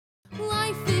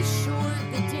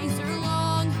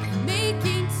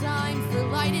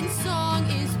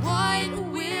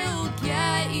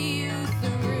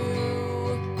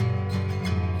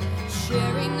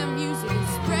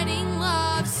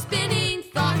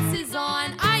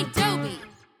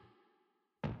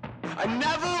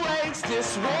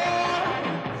this war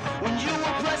when you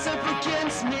were pressed up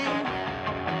against me.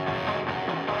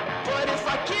 But if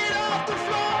I get off the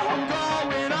floor, I'm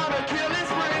going on a killing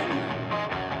spree.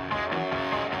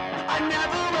 I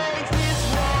never waged this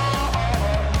war,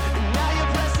 and now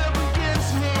you're pressed up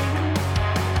against me.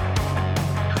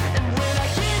 And when I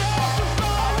get off the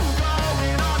floor, I'm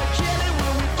going on a killing.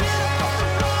 When we get off the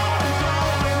floor,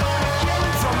 I'm going on a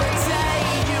killing. From the day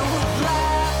you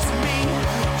left me,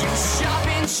 you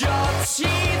sharpened your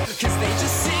teeth, 'cause they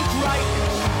just sink right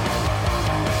in.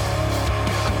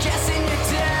 I'm guessing you're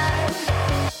dead.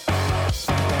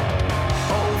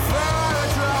 Over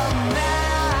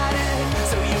dramatic,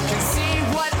 so you can see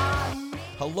what I mean.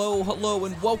 Hello,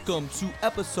 and welcome to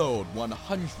episode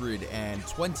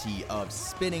 120 of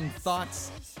Spinning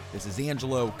Thoughts. This is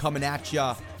Angelo coming at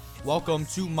ya. Welcome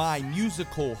to my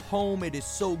musical home. It is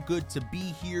so good to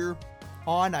be here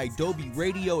on Adobe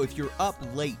Radio. If you're up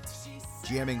late,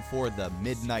 jamming for the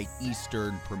midnight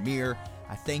Eastern premiere,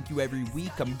 I thank you every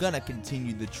week. I'm gonna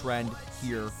continue the trend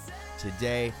here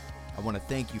today. I want to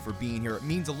thank you for being here. It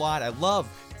means a lot. I love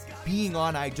being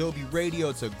on Adobe Radio.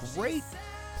 It's a great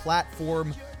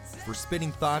platform for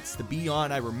Spinning Thoughts to be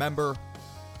on. I remember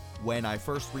when I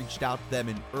first reached out to them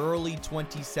in early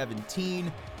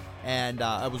 2017, and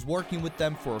I was working with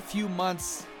them for a few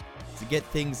months to get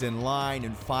things in line,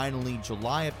 and finally,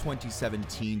 July of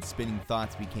 2017, Spinning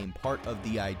Thoughts became part of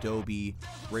the Adobe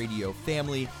Radio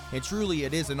family, and truly,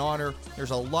 it is an honor.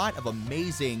 There's a lot of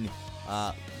amazing,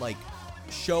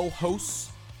 show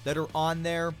hosts that are on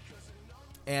there,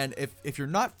 and if you're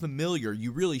not familiar,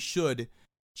 you really should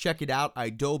check it out,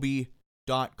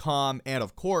 adobe.com, and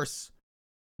of course,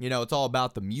 it's all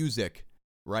about the music,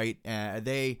 right?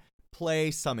 They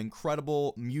play some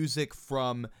incredible music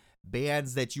from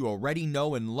bands that you already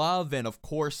know and love, and of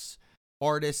course,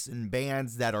 artists and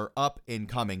bands that are up and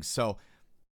coming. So,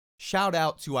 shout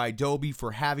out to Adobe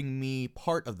for having me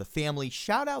part of the family.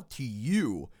 Shout out to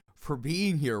you for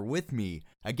being here with me.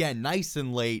 Again, nice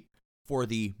and late for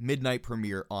the midnight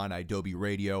premiere on Adobe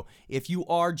Radio. If you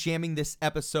are jamming this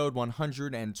episode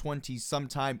 120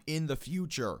 sometime in the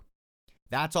future,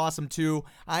 that's awesome too.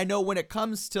 I know when it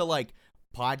comes to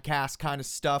podcast kind of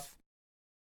stuff,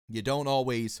 you don't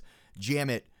always jam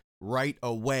it right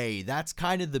away. That's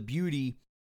kind of the beauty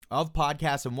of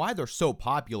podcasts and why they're so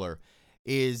popular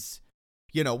is,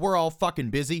 we're all fucking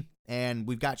busy and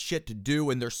we've got shit to do,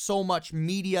 and there's so much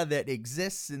media that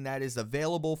exists and that is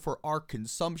available for our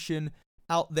consumption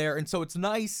out there. And so it's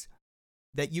nice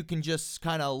that you can just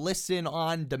kind of listen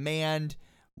on demand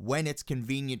when it's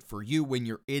convenient for you when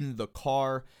you're in the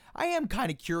car. I am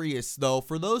kind of curious though,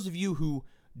 for those of you who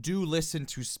do listen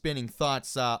to Spinning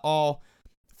Thoughts, all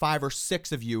 5 or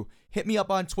 6 of you, hit me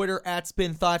up on Twitter at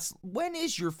Spin Thoughts. When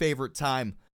is your favorite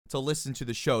time to listen to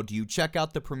the show? Do you check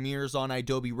out the premieres on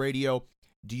Adobe Radio?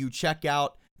 Do you check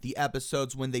out the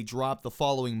episodes when they drop the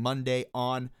following Monday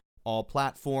on all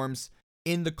platforms?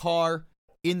 In the car?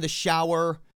 In the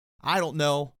shower? I don't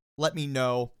know. Let me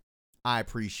know. I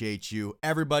appreciate you.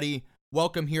 Everybody,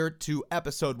 welcome here to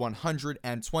episode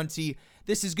 120.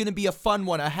 This is going to be a fun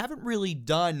one. I haven't really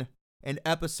done an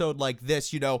episode like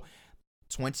this.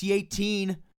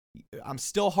 2018, I'm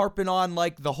still harping on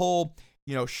the whole,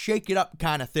 shake it up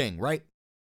kind of thing, right?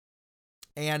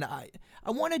 And I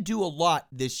want to do a lot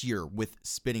this year with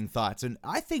Spinning Thoughts. And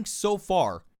I think so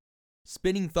far,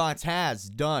 Spinning Thoughts has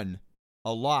done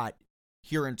a lot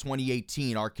here in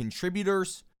 2018. Our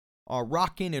contributors are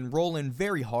rocking and rolling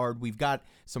very hard. We've got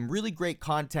some really great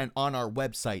content on our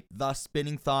website,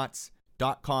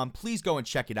 thespinningthoughts.com. Please go and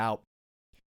check it out.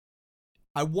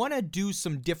 I want to do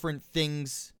some different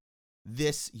things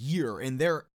this year, and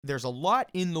there's a lot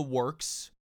in the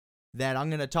works that I'm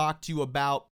going to talk to you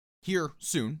about here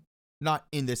soon. Not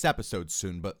in this episode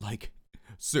soon, but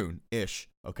soon-ish,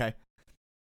 okay?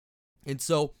 And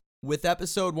so, with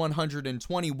episode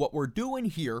 120, what we're doing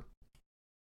here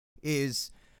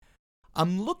is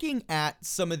I'm looking at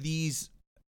some of these.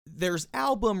 There's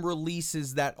album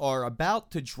releases that are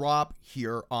about to drop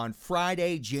here on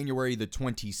Friday, January the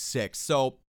 26th.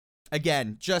 So,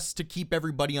 again, just to keep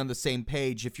everybody on the same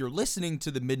page, if you're listening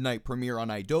to the midnight premiere on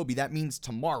Adobe, that means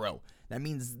tomorrow. That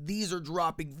means these are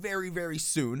dropping very, very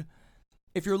soon.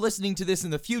 If you're listening to this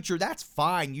in the future, that's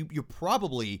fine. You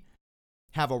probably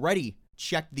have already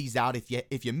checked these out.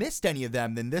 If you missed any of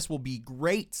them, then this will be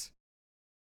great.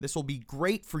 This will be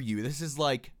great for you. This is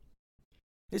like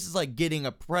getting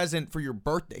a present for your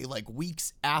birthday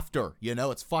weeks after,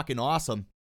 it's fucking awesome.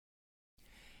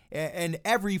 And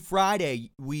every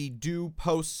Friday we do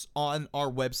posts on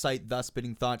our website,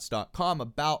 thespinningthoughts.com,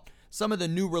 about some of the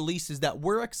new releases that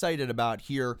we're excited about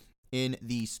here in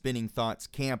the Spinning Thoughts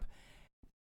camp.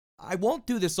 I won't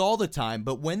do this all the time,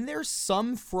 but when there's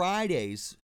some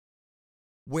Fridays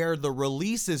where the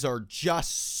releases are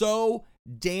just so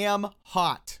damn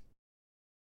hot,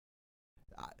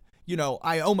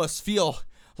 I almost feel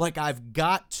like I've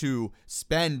got to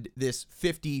spend this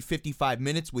 55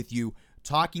 minutes with you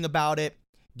talking about it,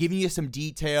 giving you some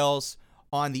details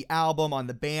on the album, on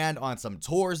the band, on some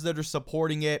tours that are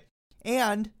supporting it,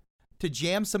 and to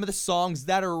jam some of the songs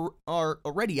that are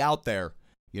already out there.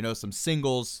 Some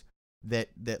singles that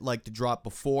like to drop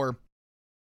before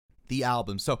the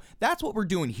album. So that's what we're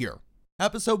doing here.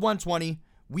 Episode 120,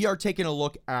 we are taking a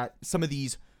look at some of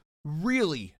these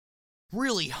really,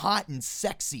 really hot and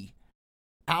sexy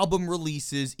album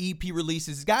releases, EP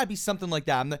releases. It's got to be something like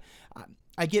that.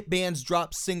 I get bands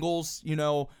drop singles,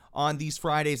 on these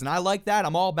Fridays, and I like that.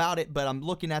 I'm all about it, but I'm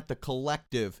looking at the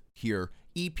collective here.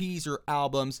 EPs or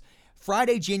albums.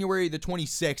 Friday, January the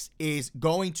 26th is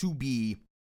going to be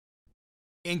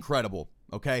incredible,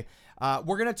 okay?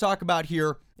 We're going to talk about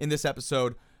here in this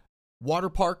episode,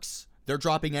 Waterparks. They're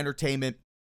dropping Entertainment.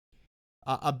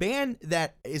 A band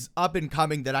that is up and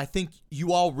coming that I think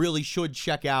you all really should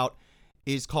check out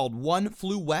is called One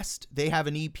Flew West. They have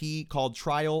an EP called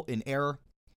Trial and Error.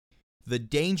 The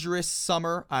Dangerous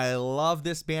Summer. I love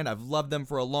this band. I've loved them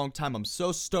for a long time. I'm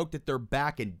so stoked that they're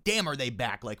back, and damn are they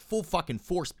back, like full fucking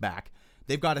force back.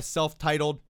 They've got a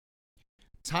self-titled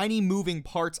Tiny Moving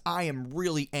Parts. I am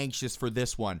really anxious for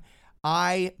this one.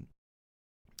 I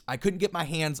couldn't get my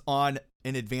hands on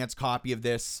an advanced copy of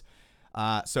this.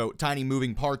 So Tiny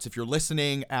Moving Parts, if you're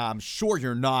listening, I'm sure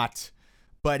you're not.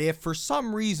 But if for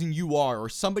some reason you are, or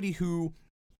somebody who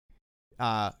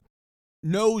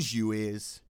knows you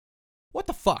is, what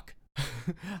the fuck?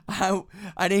 I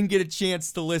didn't get a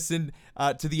chance to listen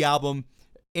to the album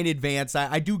in advance.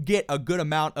 I do get a good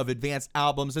amount of advanced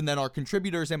albums, and then our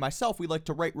contributors and myself, we like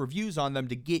to write reviews on them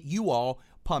to get you all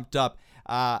pumped up.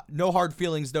 No hard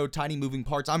feelings, though. Tiny Moving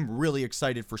Parts. I'm really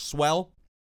excited for Swell.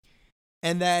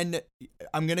 And then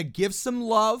I'm going to give some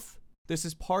love. This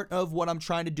is part of what I'm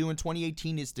trying to do in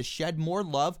 2018 is to shed more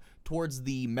love towards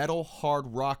the metal hard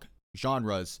rock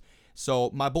genres.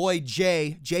 So my boy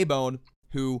J-Bone,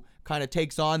 who kind of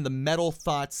takes on the Metal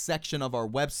Thoughts section of our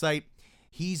website,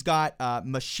 he's got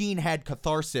Machine Head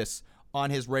Catharsis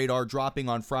on his radar, dropping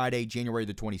on Friday, January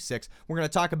the 26th. We're going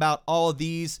to talk about all of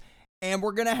these, and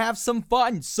we're going to have some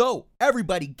fun. So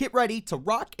everybody get ready to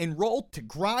rock and roll, to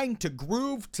grind, to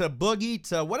groove, to boogie,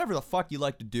 to whatever the fuck you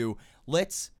like to do.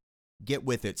 Let's get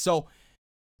with it. So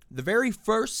the very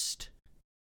first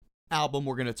album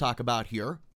we're going to talk about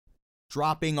here,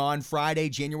 dropping on Friday,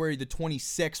 January the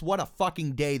 26th. What a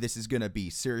fucking day this is going to be,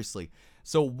 seriously.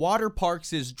 So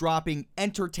Waterparks is dropping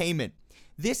Entertainment.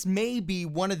 This may be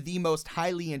one of the most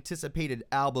highly anticipated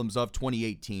albums of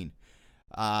 2018.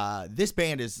 This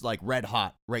band is like red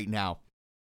hot right now.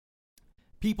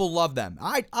 People love them.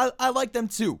 I like them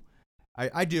too.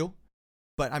 I do.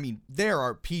 But I mean, there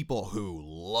are people who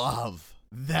love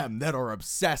them, that are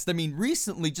obsessed. I mean,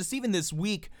 recently, just even this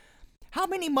week, how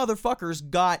many motherfuckers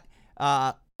got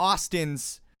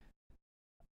Austin's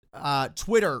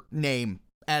Twitter name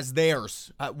as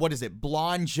theirs? What is it?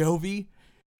 Blonde Jovi?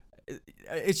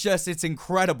 It's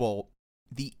incredible,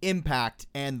 the impact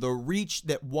and the reach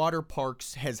that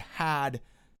Waterparks has had.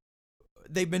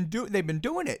 They've been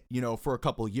doing it, for a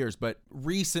couple of years, but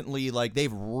recently, like,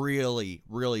 they've really,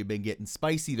 really been getting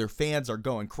spicy. Their fans are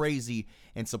going crazy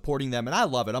and supporting them, and I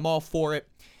love it. I'm all for it.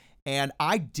 And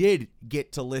I did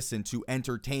get to listen to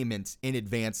Entertainment in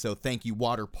advance, so thank you,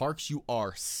 Waterparks. You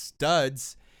are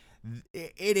studs.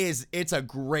 It's a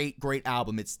great, great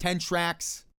album. It's 10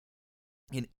 tracks,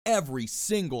 and every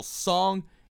single song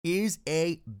is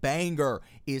a banger,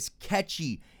 is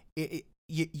catchy.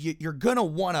 You're going to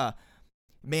want to,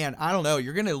 man, I don't know,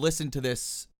 you're going to listen to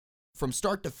this from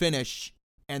start to finish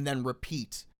and then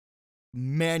repeat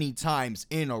many times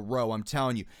in a row, I'm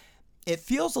telling you. It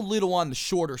feels a little on the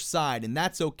shorter side, and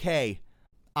that's okay.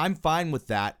 I'm fine with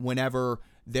that whenever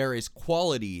there is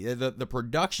quality. The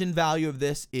production value of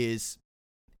this is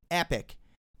epic.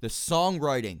 The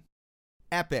songwriting,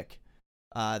 epic.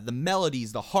 The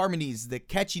melodies, the harmonies, the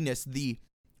catchiness, the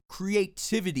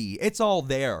creativity, it's all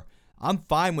there. I'm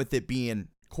fine with it being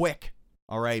quick,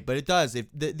 all right? But it does. If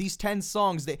these 10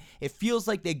 songs, it feels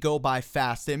like they go by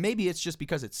fast, and maybe it's just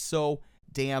because it's so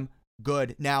damn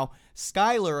good. Now,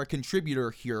 Skylar, a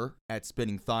contributor here at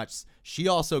Spinning Thoughts, she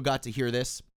also got to hear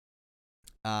this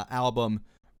album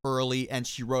early, and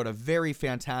she wrote a very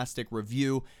fantastic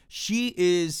review. She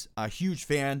is a huge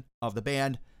fan of the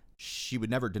band. She would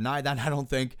never deny that, I don't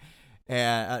think.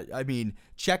 I mean,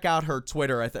 check out her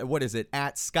Twitter. What is it?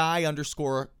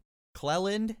 @Sky_.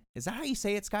 Cleland. Is that how you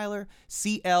say it, Skylar?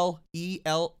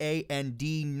 CLELAND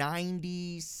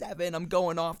 97. I'm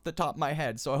going off the top of my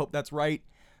head, so I hope that's right.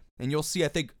 And you'll see, I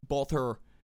think both her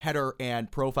header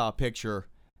and profile picture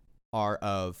are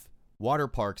of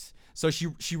Waterparks. So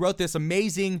she wrote this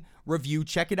amazing review.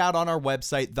 Check it out on our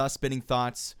website,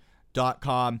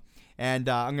 thespinningthoughts.com. And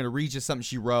I'm going to read you something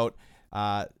she wrote.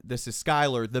 This is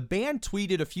Skylar. The band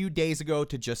tweeted a few days ago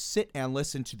to just sit and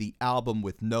listen to the album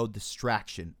with no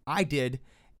distraction. I did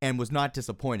and was not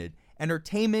disappointed.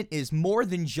 Entertainment is more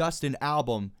than just an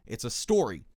album. It's a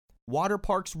story.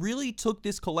 Waterparks really took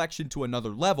this collection to another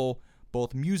level,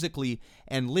 both musically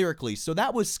and lyrically. So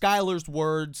that was Skylar's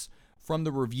words from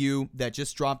the review that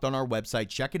just dropped on our website.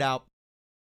 Check it out.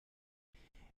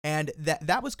 And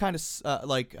that was kind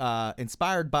of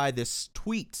inspired by this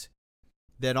tweet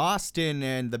that Austin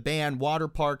and the band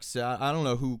Waterparks, I don't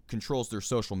know who controls their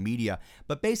social media,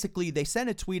 but basically they sent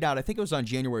a tweet out, I think it was on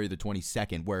January the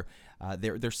 22nd, where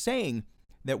they're saying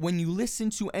that when you listen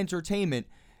to entertainment,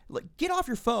 get off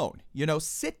your phone,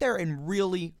 sit there and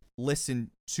really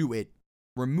listen to it.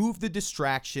 Remove the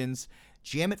distractions,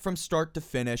 jam it from start to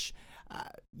finish.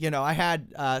 I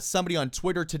had somebody on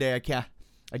Twitter today.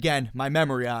 Again, my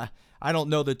memory, I don't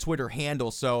know the Twitter handle,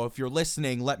 so if you're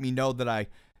listening, let me know that I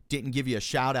didn't give you a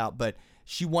shout out, but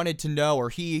he wanted to know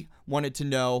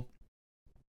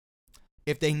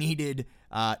if they needed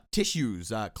tissues,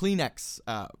 Kleenex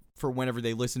for whenever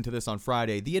they listen to this on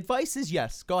Friday. The advice is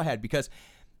yes, go ahead, because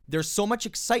there's so much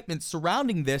excitement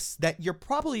surrounding this that you're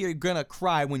probably going to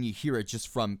cry when you hear it just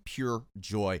from pure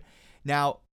joy.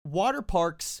 Now,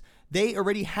 Waterparks, they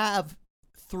already have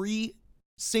 3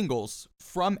 singles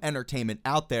from Entertainment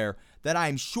out there that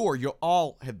I'm sure you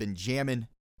all have been jamming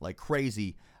like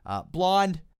crazy.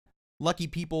 Blonde, Lucky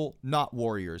People, Not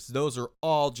Warriors. Those are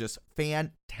all just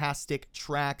fantastic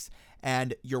tracks.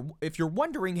 And if you're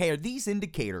wondering, hey, are these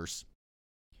indicators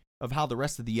of how the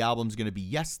rest of the album's going to be?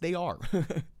 Yes, they are.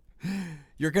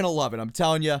 You're going to love it. I'm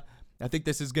telling you, I think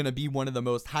this is going to be one of the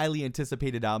most highly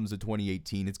anticipated albums of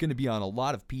 2018. It's going to be on a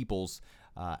lot of people's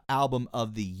album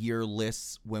of the year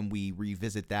lists when we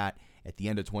revisit that at the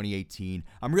end of 2018.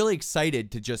 I'm really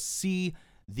excited to just see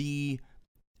the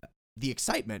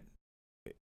excitement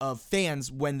of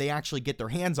fans when they actually get their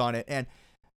hands on it. And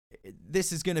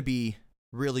this is going to be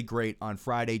really great on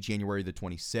Friday, January the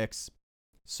 26th.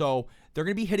 So they're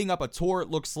going to be hitting up a tour, it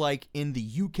looks like, in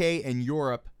the UK and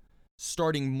Europe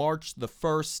starting March the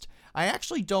 1st. I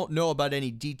actually don't know about any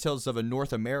details of a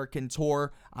North American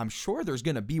tour. I'm sure there's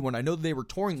going to be one. I know they were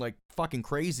touring like fucking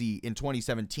crazy in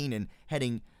 2017 and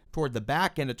heading toward the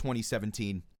back end of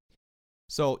 2017.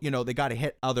 So, they got to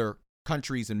hit other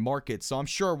countries and markets. So I'm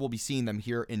sure we'll be seeing them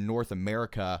here in North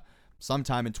America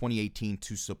sometime in 2018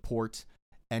 to support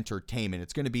Entertainment.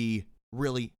 It's going to be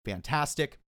really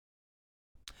fantastic.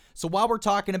 So while we're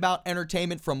talking about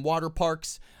Entertainment from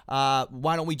Waterparks,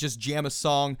 why don't we just jam a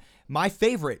song? My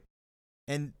favorite,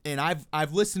 and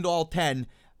I've listened to all 10.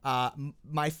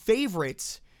 My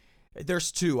favorite,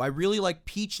 there's 2. I really like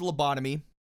Peach Lobotomy,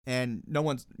 and no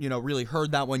one's really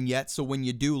heard that one yet. So when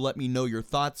you do, let me know your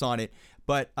thoughts on it.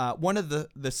 But one of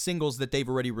the singles that they've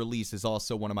already released is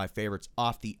also one of my favorites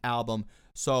off the album.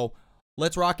 So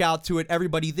let's rock out to it,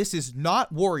 everybody. This is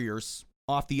Not Warriors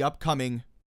off the upcoming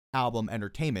album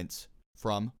Entertainment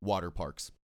from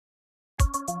Waterparks.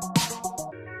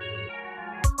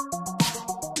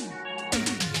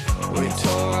 We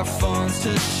tore our phones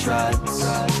to shreds.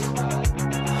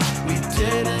 We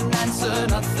didn't answer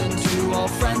nothing to all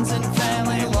friends and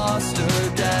family, lost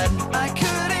or dead. I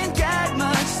couldn't get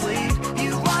much sleep.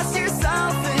 You lost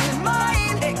yourself in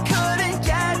mine. It couldn't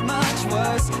get much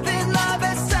worse than love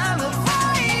has time of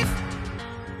life.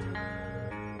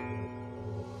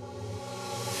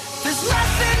 There's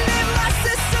nothing in my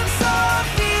system, so I'm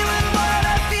feeling what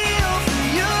I feel for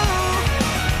you.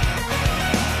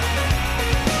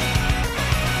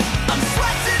 I'm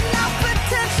sweating out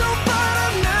potential, but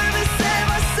I'm nervous and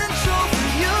essential for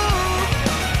you.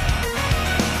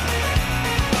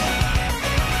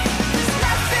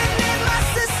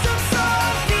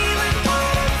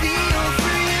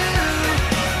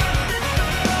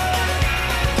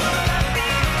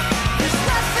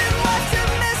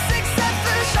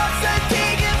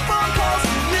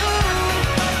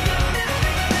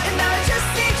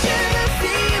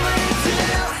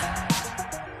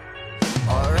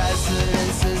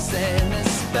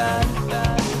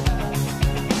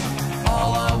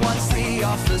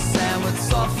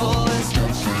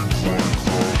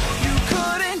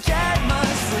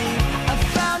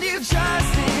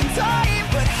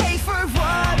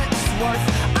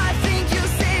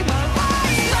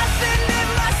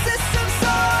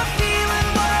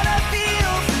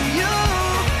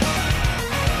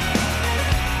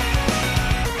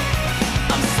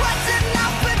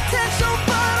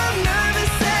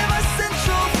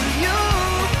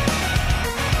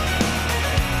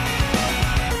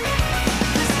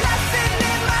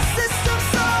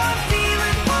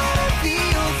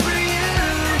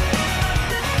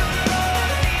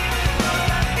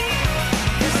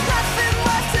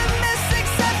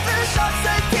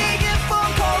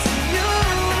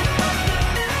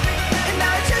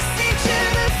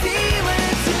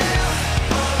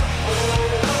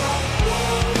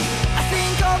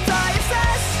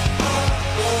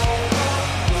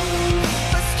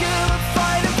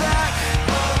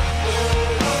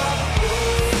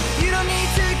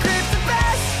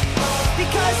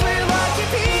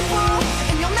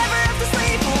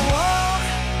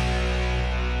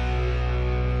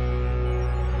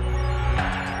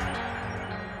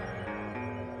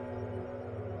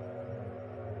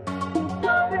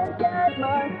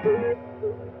 I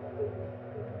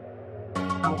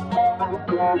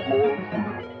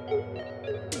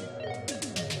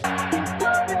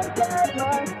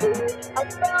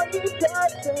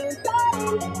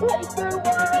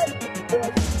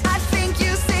think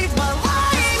you saved my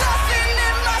life. Nothing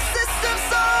in my system,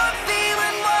 so I'm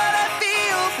feeling what I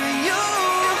feel for you.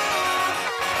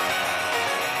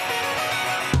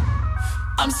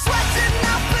 I'm sweating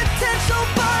out potential,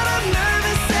 but I'm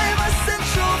nervous and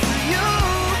essential for you.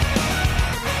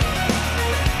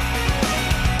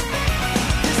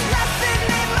 There's nothing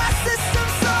in my system,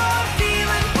 so I'm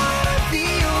feeling what I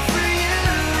feel for you.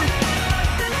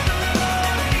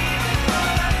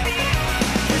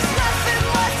 There's nothing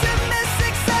left to miss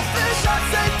except the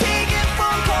shots I'm taking,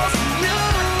 phone calls from you.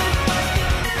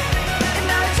 And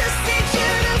I just need you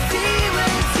to feel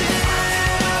it too.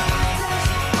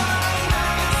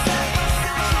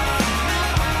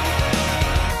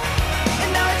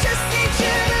 And I just need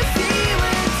you to feel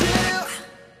it too.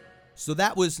 So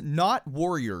that was Not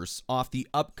Warriors off the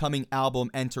upcoming album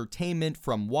Entertainment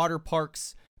from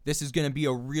Waterparks. This is going to be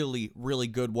a really, really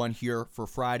good one here for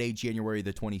Friday, January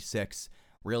the 26th.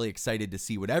 Really excited to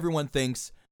see what everyone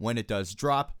thinks when it does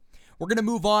drop. We're going to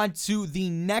move on to the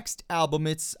next album.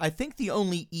 It's, I think, the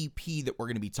only EP that we're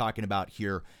going to be talking about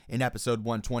here in episode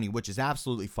 120, which is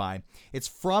absolutely fine. It's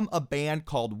from a band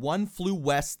called One Flew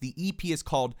West. The EP is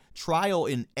called Trial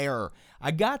and Error. I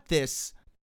got this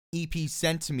EP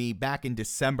sent to me back in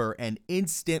December and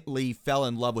instantly fell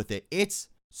in love with it. It's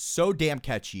so damn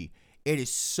catchy. It is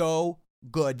so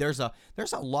good. There's a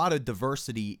lot of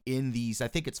diversity in these. I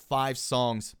think it's 5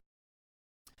 songs.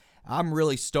 I'm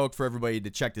really stoked for everybody to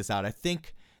check this out. I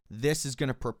think this is going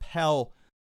to propel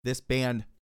this band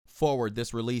forward.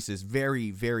 This release is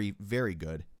very, very, very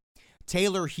good.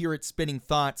 Taylor here at Spinning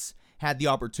Thoughts had the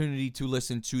opportunity to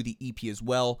listen to the EP as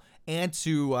well and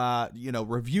to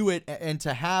review it and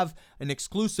to have an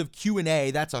exclusive Q&A.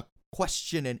 That's a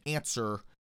question and answer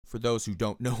for those who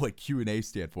don't know what Q&A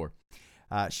stand for.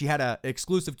 She had an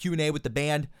exclusive Q&A with the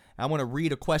band. I want to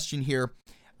read a question here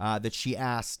that she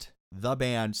asked the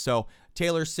band. So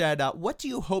Taylor said, what do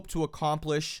you hope to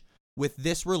accomplish with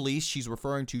this release? She's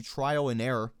referring to Trial and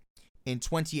Error in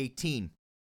 2018.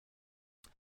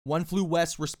 One Flew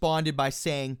West responded by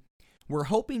saying, we're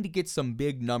hoping to get some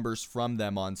big numbers from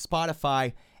them on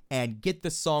Spotify and get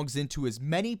the songs into as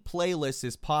many playlists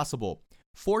as possible.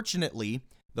 Fortunately,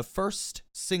 the first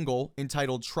single,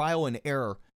 entitled Trial and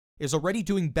Error, is already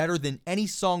doing better than any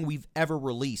song we've ever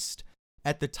released.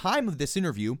 At the time of this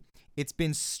interview, it's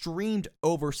been streamed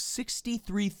over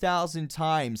 63,000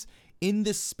 times in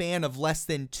the span of less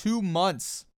than 2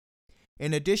 months.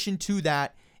 In addition to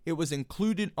that, it was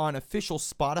included on official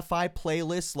Spotify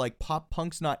playlists like Pop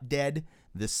Punk's Not Dead,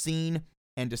 The Scene,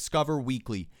 and Discover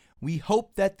Weekly. We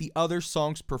hope that the other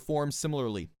songs perform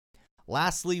similarly.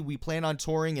 Lastly, we plan on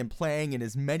touring and playing in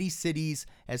as many cities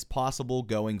as possible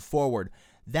going forward.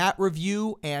 That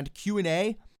review and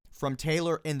Q&A from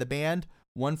Taylor and the band,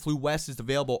 One Flew West, is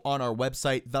available on our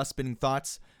website,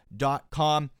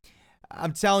 thespinningthoughts.com.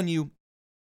 I'm telling you,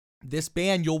 this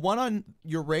band, you'll want on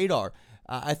your radar.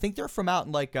 I think they're from out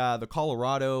in like the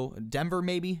Colorado, Denver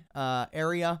maybe,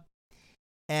 area.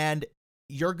 And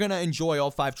you're going to enjoy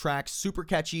all 5 tracks. Super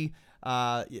catchy.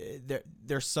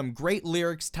 There's some great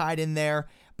lyrics tied in there.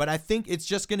 But I think it's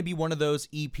just going to be one of those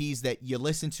EPs that you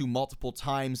listen to multiple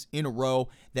times in a row,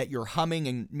 that you're humming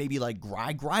and maybe like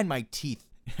grind my teeth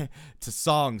to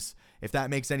songs, if that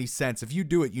makes any sense. If you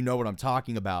do it, you know what I'm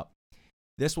talking about.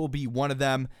 This will be one of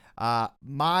them.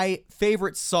 My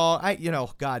favorite song,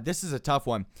 this is a tough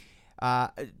one.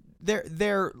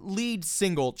 Their lead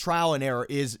single, Trial and Error,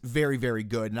 is very, very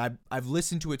good. And I've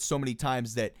listened to it so many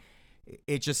times that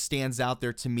it just stands out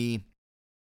there to me.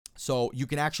 So you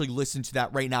can actually listen to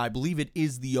that right now. I believe it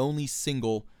is the only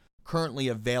single currently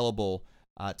available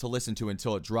to listen to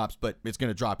until it drops, but it's going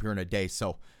to drop here in a day.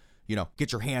 So,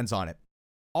 get your hands on it.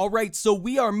 All right, so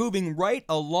we are moving right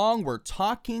along. We're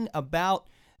talking about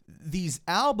these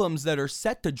albums that are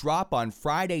set to drop on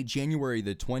Friday, January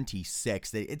the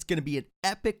 26th. It's going to be an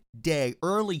epic day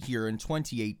early here in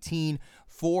 2018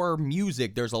 for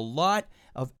music. There's a lot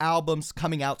of albums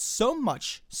coming out, so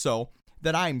much so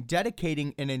that I'm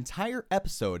dedicating an entire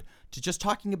episode to just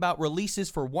talking about releases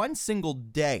for one single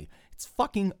day. It's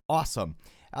fucking awesome.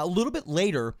 A little bit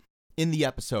later in the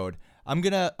episode, I'm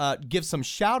going to give some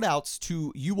shout outs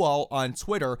to you all on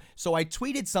Twitter. So I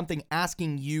tweeted something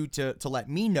asking you to let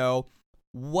me know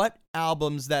what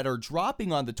albums that are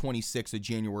dropping on the 26th of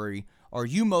January are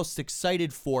you most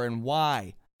excited for and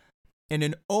why. And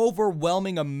an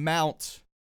overwhelming amount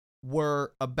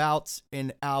were about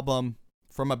an album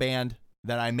from a band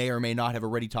that I may or may not have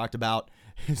already talked about.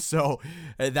 So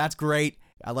that's great.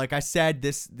 Like I said,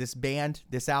 this band,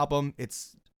 this album,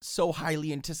 it's so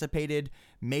highly anticipated,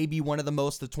 maybe one of the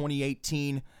most of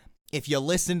 2018. If you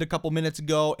listened a couple minutes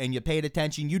ago and you paid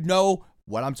attention, you'd know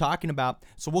what I'm talking about.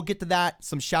 So we'll get to that,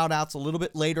 some shout outs a little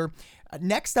bit later.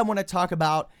 Next, I want to talk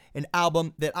about an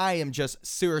album that I am just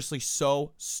seriously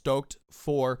so stoked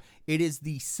for. It is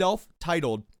the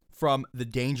self-titled from The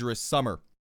Dangerous Summer.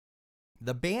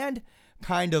 The band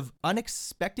kind of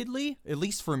unexpectedly, at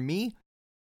least for me,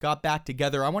 got back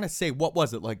together. I want to say, what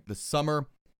was it, like the summer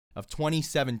of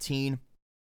 2017?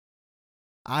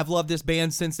 I've loved this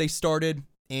band since they started,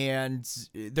 and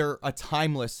they're a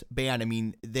timeless band. I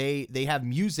mean, they have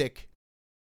music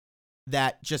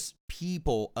that just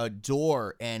people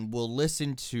adore and will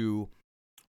listen to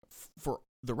for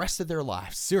the rest of their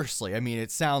lives. Seriously. I mean,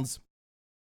 it sounds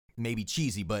maybe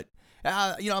cheesy, but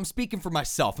I'm speaking for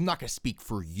myself. I'm not going to speak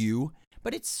for you,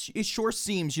 but it sure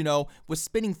seems, with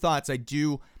Spinning Thoughts, I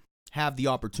do have the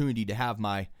opportunity to have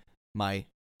my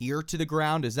ear to the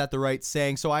ground. Is that the right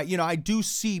saying? So I do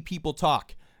see people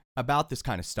talk about this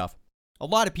kind of stuff. A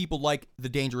lot of people like The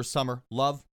Dangerous Summer,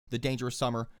 love The Dangerous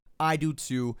Summer. I do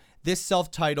too. This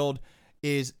self-titled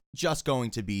is just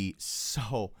going to be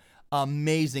so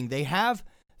amazing. They have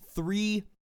 3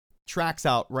 tracks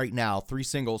out right now, 3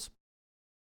 singles.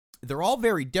 They're all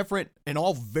very different and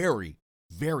all very,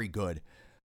 very good.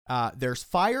 There's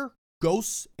Fire,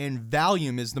 Ghosts, and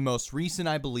Valium is the most recent,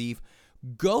 I believe.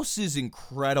 Ghosts is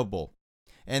incredible.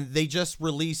 And they just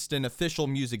released an official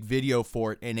music video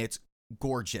for it, and it's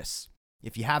gorgeous.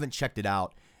 If you haven't checked it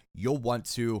out, you'll want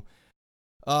to.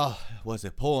 Was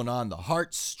it pulling on the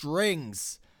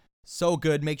heartstrings? So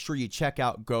good. Make sure you check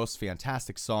out Ghosts.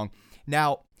 Fantastic song.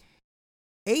 Now,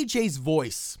 AJ's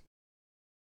voice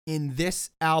in this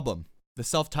album, the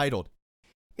self-titled,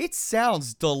 it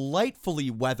sounds delightfully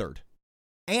weathered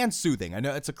and soothing. I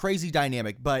know it's a crazy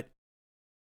dynamic, but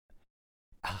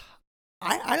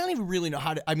I don't even really know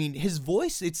how to. I mean, his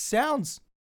voice, it sounds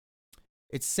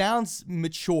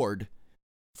matured,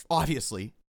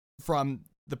 obviously, from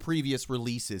the previous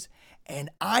releases, and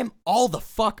I'm all the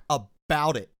fuck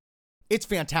about it. It's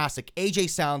fantastic. AJ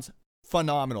sounds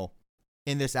phenomenal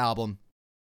in this album.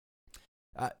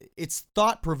 It's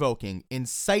thought-provoking,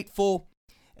 insightful,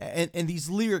 and these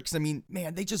lyrics, I mean,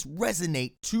 man, they just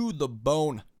resonate to the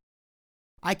bone.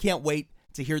 I can't wait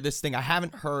to hear this thing. I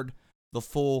haven't heard the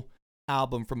full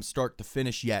album from start to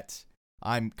finish yet.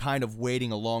 I'm kind of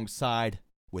waiting alongside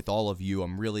with all of you.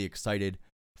 I'm really excited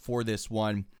for this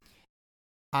one.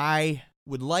 I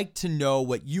would like to know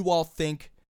what you all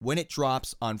think when it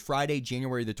drops on Friday,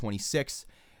 January the 26th.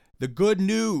 The good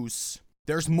news,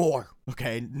 there's more,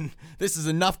 okay? This is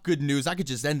enough good news. I could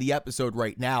just end the episode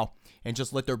right now and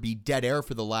just let there be dead air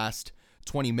for the last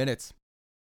 20 minutes.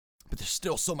 But there's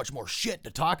still so much more shit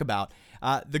to talk about.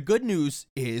 The good news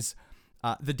is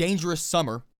The Dangerous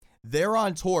Summer. They're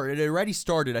on tour. It already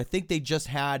started. I think they just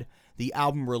had the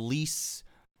album release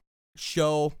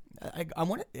show. I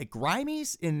want it at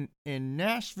Grimey's in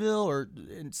Nashville or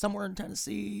somewhere in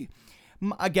Tennessee.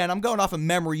 Again, I'm going off of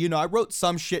memory. I wrote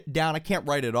some shit down. I can't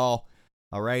write it all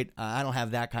right? I don't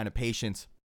have that kind of patience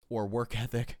or work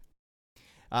ethic.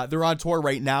 They're on tour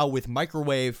right now with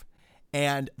Microwave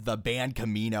and the band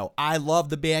Camino. I love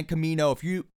the band Camino.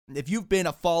 If you've been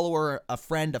a follower, a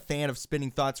friend, a fan of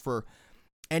Spinning Thoughts for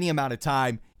any amount of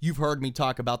time, you've heard me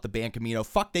talk about the band Camino.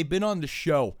 Fuck, they've been on the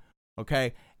show,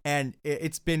 okay? And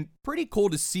it's been pretty cool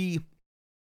to see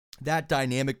that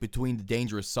dynamic between The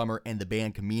Dangerous Summer and the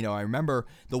band Camino. I remember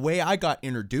the way I got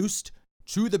introduced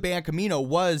to the band Camino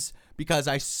was because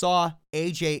I saw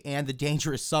AJ and The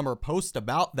Dangerous Summer post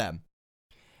about them.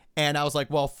 And I was like,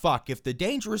 well, fuck, if The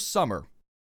Dangerous Summer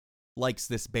likes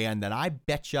this band, then I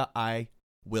betcha I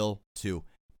will too.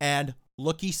 And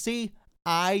looky-see,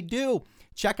 I do.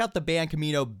 Check out the band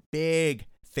Camino. Big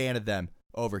fan of them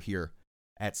over here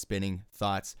at Spinning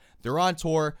Thoughts. They're on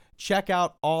tour. Check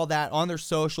out all that on their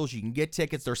socials. You can get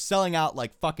tickets. They're selling out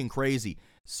like fucking crazy.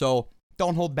 So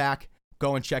don't hold back.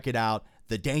 Go and check it out.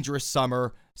 The Dangerous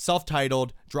Summer,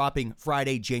 self-titled, dropping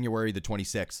Friday, January the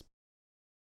 26th.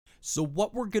 So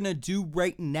what we're going to do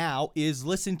right now is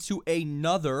listen to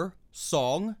another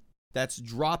song that's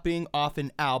dropping off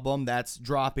an album that's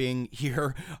dropping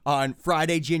here on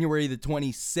Friday, January the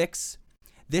 26th.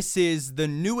 This is the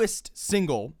newest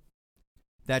single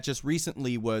that just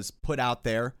recently was put out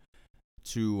there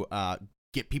to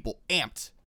get people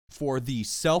amped for the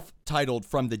self-titled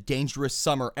from The Dangerous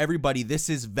Summer. Everybody, this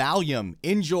is Valium.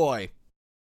 Enjoy.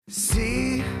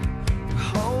 See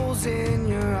holes in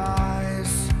your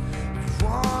eyes. You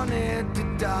wanted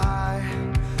to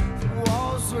die. The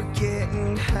walls were getting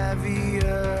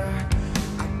heavier.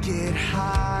 I get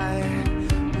high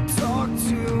and talk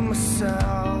to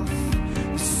myself.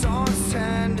 The songs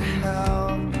tend to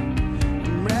help.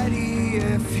 I'm ready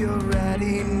if you're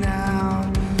ready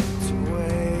now to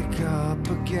wake up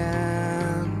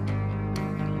again.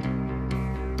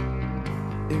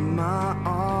 In my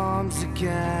arms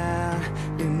again,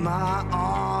 in my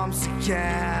arms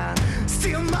again.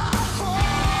 Steal my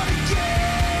heart again.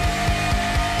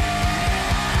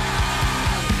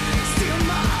 Steal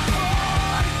my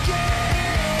heart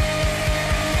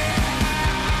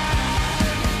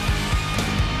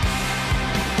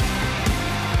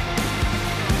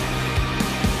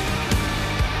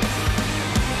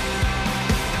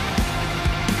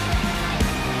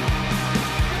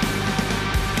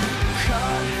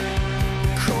Cut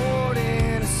the cord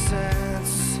in a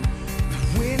sense.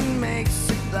 The wind makes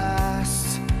it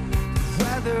last. The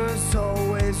weather's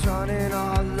always running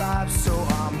our lives, so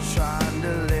I'm trying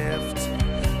to lift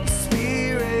the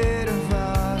spirit of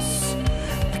us,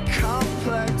 the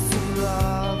complex of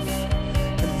love,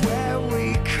 and where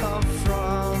we come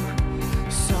from.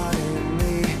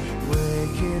 Suddenly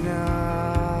waking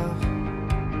up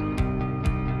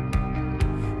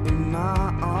in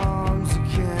my arms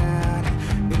again,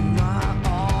 in my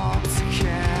arms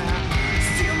again.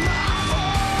 Steal my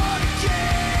heart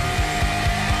again.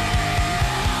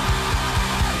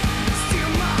 Steal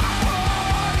my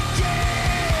heart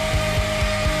again.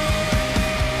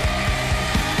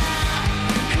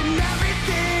 And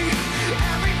everything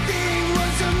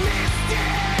was a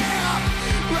misstep.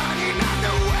 Riding on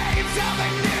the waves of a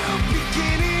new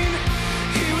beginning.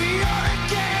 Here we are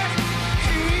again.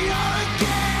 Here we are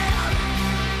again.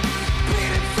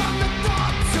 Bleeding from the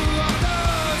thoughts of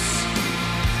others,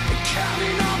 and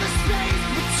counting all the space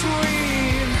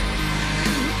between.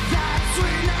 That's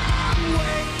when I'm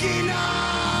waking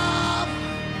up.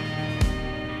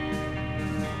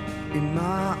 In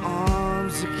my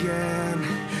arms again,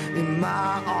 in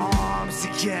my arms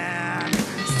again.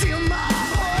 Steal my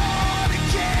heart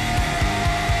again.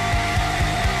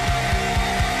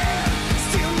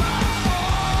 Steal my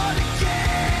heart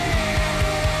again.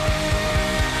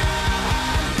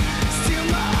 Steal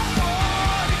my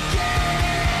heart again.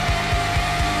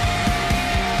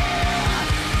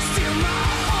 Steal my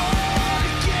heart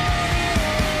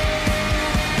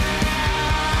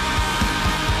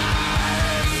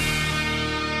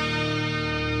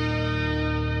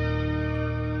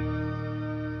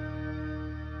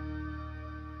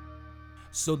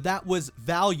So that was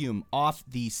Valium off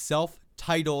the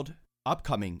self-titled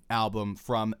upcoming album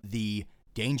from the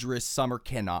Dangerous Summer.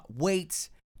 Cannot wait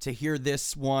to hear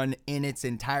this one in its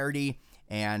entirety,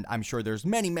 and I'm sure there's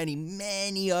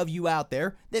many of you out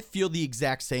there that feel the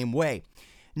exact same way.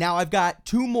 Now, I've got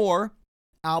two more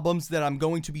albums that I'm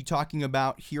going to be talking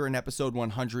about here in episode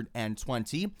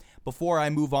 120 before I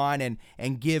move on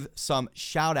and give some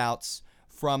shout outs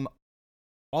from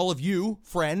all of you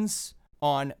friends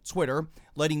on Twitter,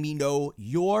 letting me know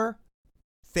your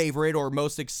favorite or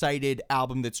most excited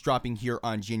album that's dropping here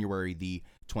on January the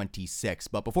 26th.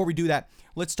 But before we do that,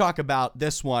 let's talk about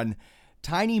this one.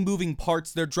 Tiny Moving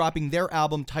Parts, they're dropping their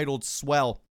album titled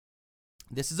Swell.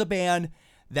 This is a band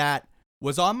that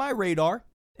was on my radar,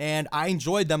 and I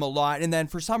enjoyed them a lot, and then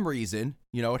for some reason,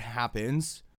 you know, it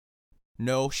happens,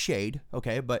 no shade,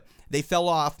 okay, but they fell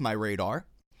off my radar,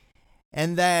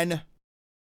 and then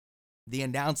the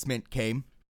announcement came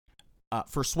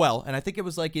for Swell, and I think it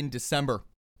was like in December,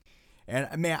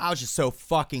 and man, I was just so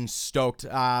fucking stoked.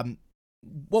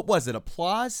 What was it,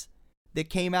 Applause, that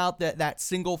came out, that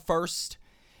single first?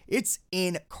 It's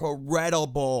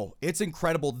incredible. It's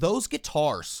incredible. Those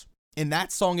guitars in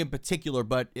that song in particular,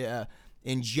 but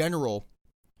in general,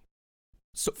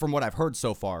 so from what I've heard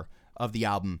so far of the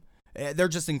album, they're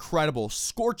just incredible.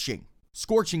 Scorching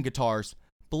guitars,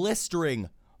 blistering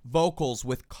vocals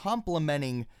with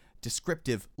complementing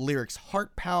descriptive lyrics,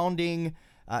 heart-pounding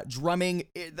drumming.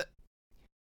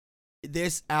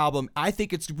 This album, I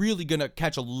think it's really going to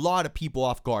catch a lot of people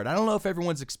off guard. I don't know if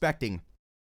everyone's expecting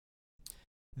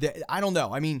that. I don't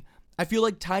know. I mean, I feel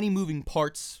like Tiny Moving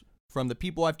Parts, from the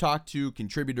people I've talked to,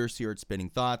 contributors here at Spinning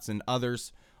Thoughts and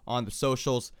others on the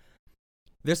socials,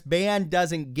 this band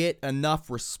doesn't get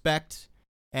enough respect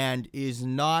and is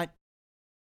not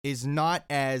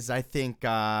as, I think,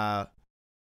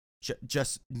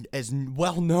 just as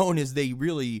well known as they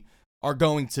really are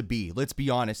going to be. Let's be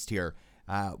honest here.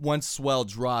 Once Swell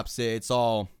drops, it's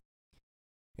going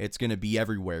to be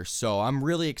everywhere. So I'm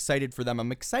really excited for them.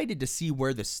 I'm excited to see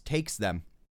where this takes them.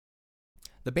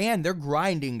 The band, they're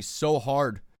grinding so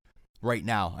hard right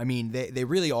now. I mean, they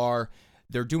really are.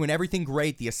 They're doing everything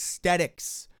great. The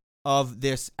aesthetics of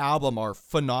this album are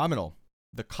phenomenal.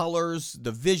 The colors,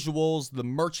 the visuals, the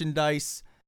merchandise,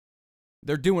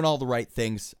 they're doing all the right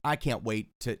things. I can't wait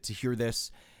to hear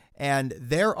this. And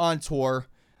they're on tour,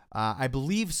 I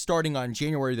believe, starting on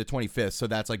January the 25th. So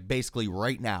that's like basically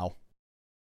right now.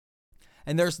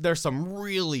 And there's some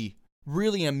really,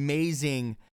 really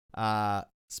amazing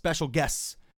special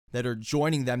guests that are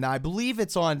joining them. Now, I believe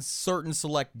it's on certain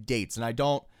select dates, and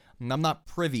I'm not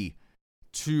privy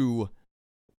to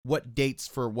what dates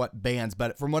for what bands,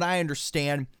 but from what I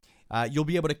understand, you'll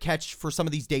be able to catch for some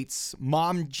of these dates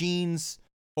Mom Jeans,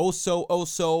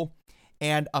 Oso,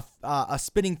 and a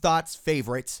Spinning Thoughts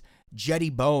favorite, Jetty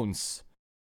Bones.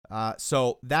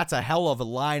 So that's a hell of a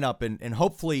lineup, and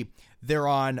hopefully they're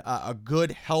on a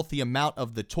good, healthy amount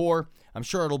of the tour. I'm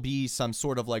sure it'll be some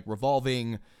sort of like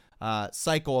revolving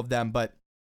cycle of them, but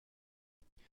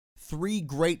 3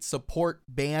 great support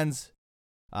bands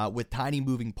with tiny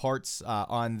moving parts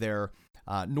on their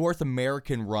North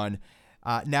American run.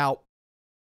 Now,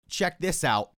 check this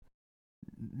out.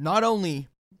 Not only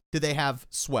do they have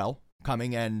Swell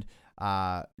coming, and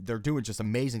they're doing just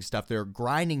amazing stuff. They're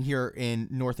grinding here in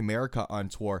North America on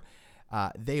tour.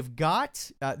 They've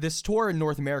got this tour in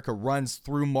North America runs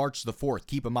through March the 4th.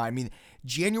 Keep in mind, I mean,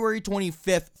 January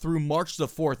 25th through March the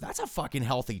 4th. That's a fucking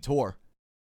healthy tour.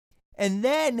 And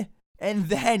then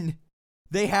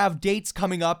they have dates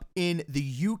coming up in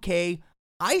the UK,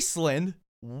 Iceland,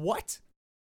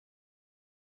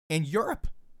 and Europe.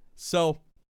 So,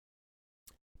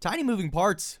 Tiny Moving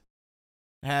Parts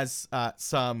has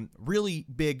some really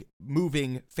big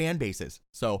moving fan bases.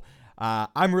 So,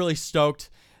 I'm really stoked.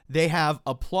 They have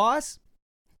Applause,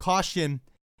 Caution,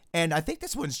 and I think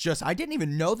this one's I didn't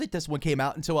even know that this one came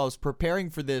out until I was preparing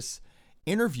for this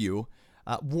interview.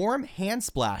 Warm Hand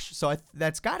Splash. So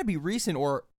that's got to be recent,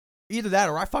 or either that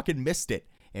or I fucking missed it.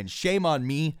 And shame on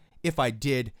me if I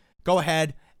did. Go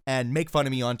ahead and make fun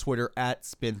of me on Twitter at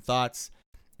SpinThoughts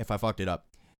if I fucked it up.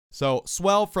 So,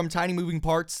 Swell from Tiny Moving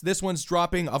Parts. This one's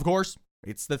dropping, of course.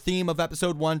 It's the theme of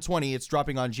episode 120. It's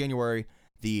dropping on January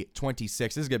the 26th.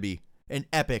 This is going to be an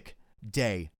epic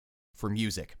day for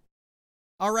music.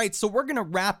 All right, so we're going to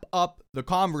wrap up the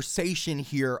conversation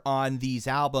here on these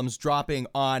albums dropping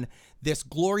on this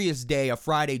glorious day of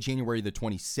Friday, January the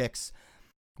 26th,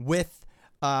 with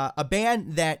a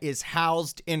band that is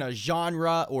housed in a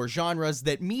genre or genres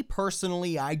that me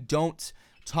personally, I don't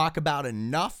talk about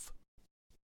enough.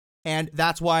 And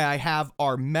that's why I have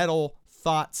our Metal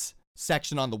Thoughts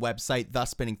section on the website,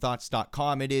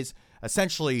 thespinningthoughts.com. It is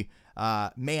essentially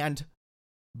manned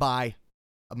by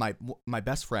my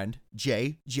best friend,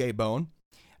 J Bone.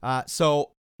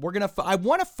 So I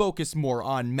want to focus more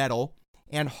on metal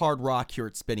and hard rock here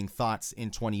at Spinning Thoughts in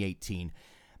 2018.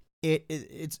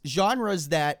 It's genres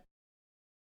that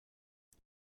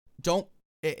don't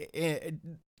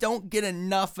get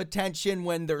enough attention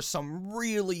when there's some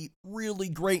really, really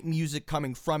great music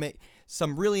coming from it.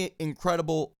 Some really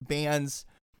incredible bands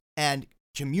and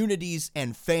communities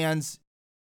and fans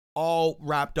all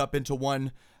wrapped up into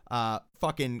one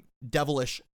fucking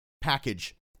devilish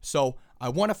package. So I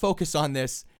want to focus on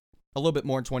this a little bit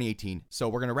more in 2018. So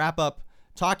we're going to wrap up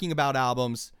talking about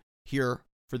albums here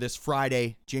for this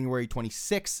Friday, January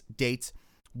 26th date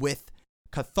with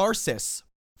Catharsis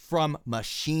from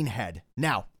Machine Head.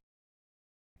 Now,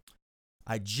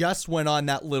 I just went on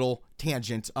that little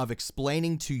tangent of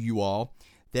explaining to you all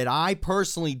that I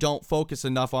personally don't focus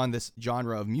enough on this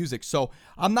genre of music. So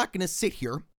I'm not going to sit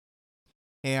here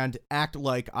and act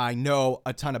like I know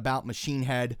a ton about Machine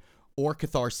Head or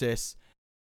Catharsis.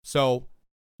 So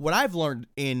what I've learned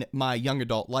in my young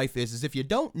adult life is if you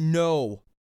don't know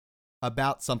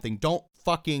about something, don't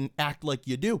fucking act like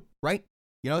you do, right?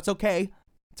 You know, it's okay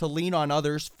to lean on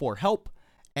others for help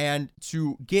and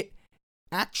to get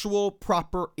actual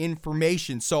proper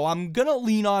information. So I'm going to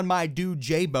lean on my dude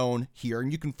J-Bone here,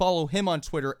 and you can follow him on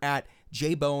Twitter at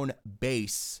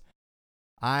JBoneBass.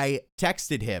 I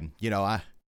texted him,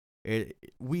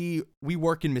 we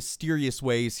work in mysterious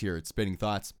ways here at Spinning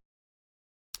Thoughts.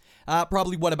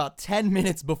 Probably about 10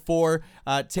 minutes before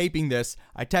taping this,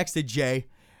 I texted Jay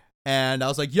and I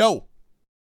was like, yo,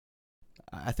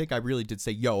 I think I really did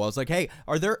say yo. I was like, hey,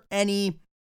 are there any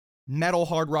metal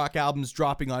hard rock albums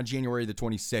dropping on January the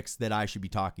 26th that I should be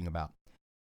talking about?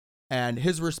 And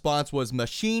his response was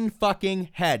Machine fucking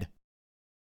Head.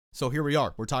 So here we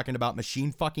are. We're talking about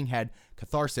Machine fucking Head,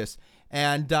 Catharsis.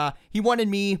 And he wanted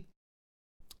me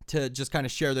to just kind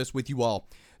of share this with you all.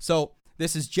 So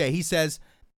this is Jay. He says,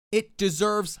 it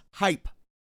deserves hype.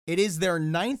 It is their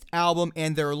 9th album,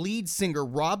 and their lead singer,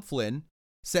 Rob Flynn,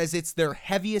 says it's their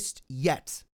heaviest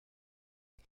yet.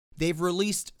 They've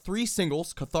released 3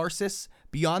 singles, Catharsis,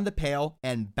 Beyond the Pale,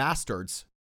 and Bastards.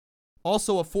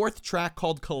 Also a fourth track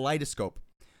called Kaleidoscope.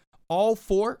 All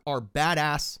four are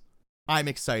badass. I'm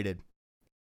excited.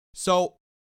 So,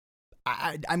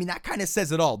 I mean, that kind of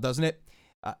says it all, doesn't it?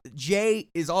 Jay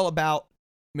is all about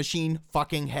Machine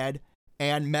fucking Head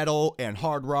and metal and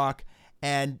hard rock.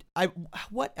 And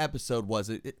what episode was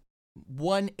it?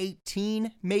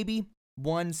 118, maybe?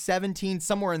 117,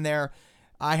 somewhere in there.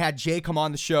 I had Jay come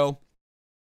on the show,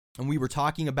 and we were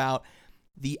talking about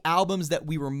the albums that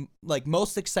we were like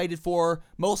most excited for,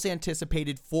 most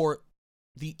anticipated for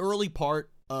the early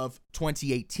part of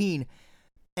 2018.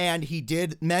 And he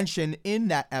did mention in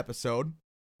that episode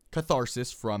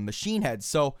Catharsis from Machine Head.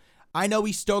 So I know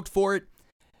he's stoked for it.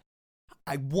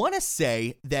 I want to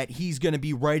say that he's going to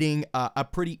be writing a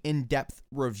pretty in-depth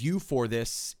review for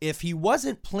this. If he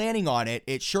wasn't planning on it,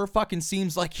 it sure fucking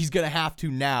seems like he's going to have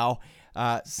to now,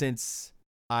 since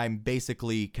I'm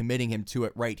basically committing him to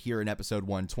it right here in episode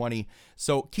 120.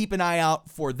 So keep an eye out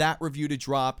for that review to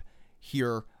drop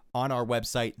here on our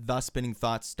website,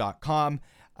 thespinningthoughts.com.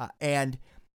 And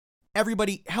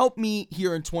everybody, help me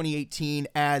here in 2018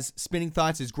 as Spinning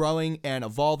Thoughts is growing and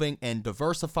evolving and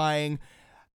diversifying.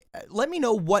 Let me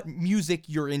know what music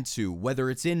you're into, whether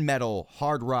it's in metal,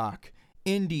 hard rock,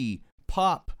 indie,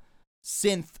 pop,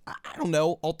 synth, I don't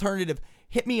know, alternative.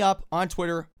 Hit me up on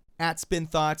Twitter at Spin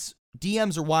Thoughts.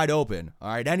 DMs are wide open.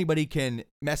 All right, anybody can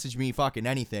message me fucking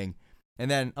anything.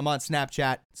 And then I'm on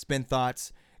Snapchat, Spin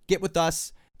Thoughts. Get with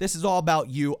us. This is all about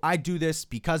you. I do this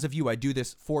because of you. I do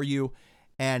this for you.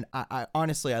 And I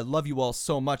honestly, I love you all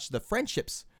so much. The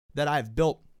friendships that I've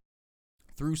built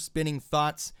through Spinning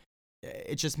Thoughts,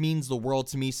 it just means the world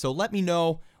to me. So let me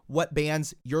know what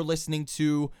bands you're listening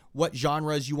to, what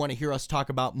genres you want to hear us talk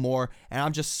about more. And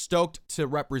I'm just stoked to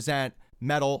represent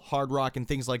metal, hard rock, and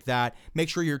things like that. Make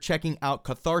sure you're checking out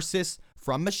Catharsis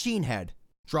from Machine Head,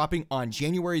 dropping on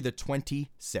January the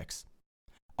 26th.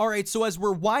 All right, so as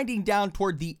we're winding down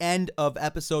toward the end of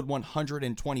episode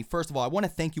 120, first of all, I want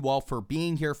to thank you all for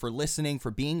being here, for listening,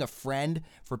 for being a friend,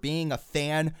 for being a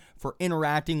fan, for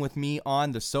interacting with me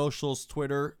on the socials,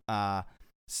 Twitter,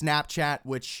 Snapchat,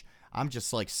 which I'm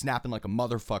just like snapping like a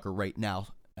motherfucker right now.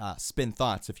 Spin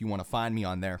Thoughts if you want to find me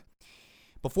on there.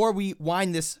 Before we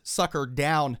wind this sucker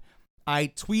down, I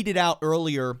tweeted out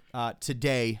earlier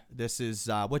today, this is,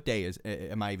 what day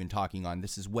am I even talking on?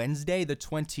 This is Wednesday, the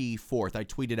 24th. I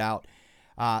tweeted out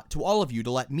to all of you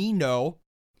to let me know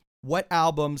what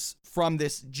albums from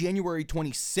this January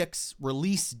 26th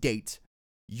release date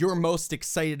you're most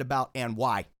excited about and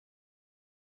why.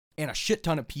 And a shit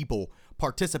ton of people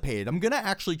participated. I'm going to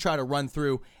actually try to run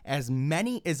through as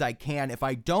many as I can. If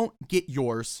I don't get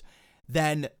yours,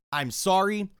 then I'm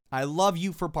sorry. I love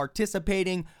you for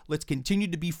participating. Let's continue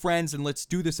to be friends and let's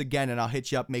do this again. And I'll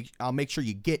hit you up. I'll make sure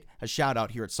you get a shout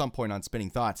out here at some point on Spinning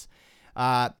Thoughts.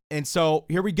 And so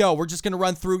here we go. We're just going to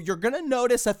run through. You're going to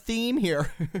notice a theme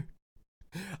here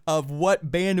of what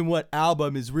band and what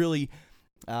album is really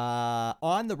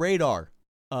on the radar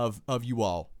of you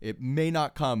all. It may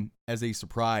not come as a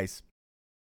surprise,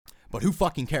 but who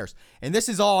fucking cares? And this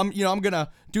is all, I'm going to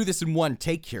do this in one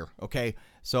take here. Okay.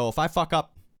 So if I fuck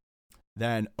up,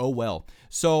 then oh well.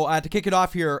 So to kick it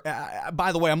off here,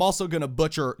 by the way, I'm also going to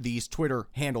butcher these Twitter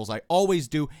handles. I always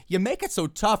do. You make it so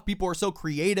tough. People are so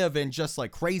creative and just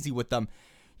like crazy with them.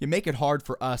 You make it hard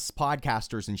for us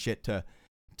podcasters and shit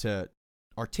to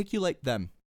articulate them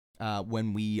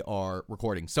when we are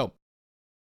recording. So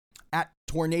at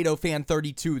Tornado Fan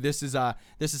 32, this is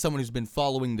someone who's been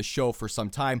following the show for some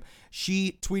time.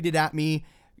 She tweeted at me.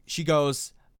 She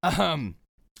goes,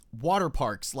 water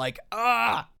parks, like,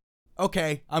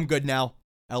 okay, I'm good now.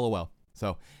 LOL.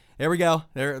 So there we go.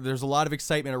 There's a lot of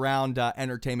excitement around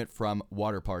entertainment from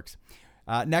water parks.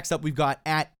 Next up, we've got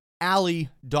at Allie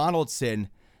Donaldson.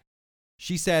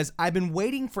 She says, I've been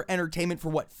waiting for entertainment for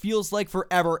what feels like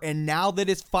forever, and now that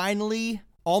it's finally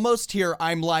almost here,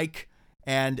 I'm like,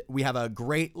 and we have a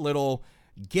great little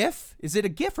GIF. Is it a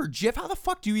GIF or GIF? How the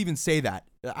fuck do you even say that?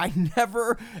 I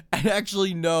never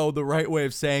actually know the right way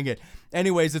of saying it.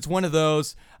 Anyways, it's one of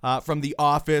those from The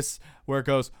Office where it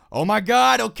goes, oh my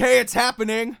God, okay, it's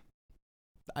happening.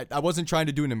 I wasn't trying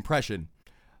to do an impression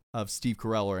of Steve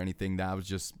Carell or anything. That was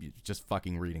just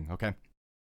fucking reading, okay?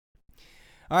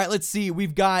 All right, let's see.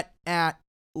 We've got at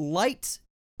Light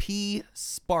P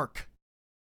Spark.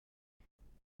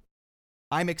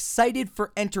 I'm excited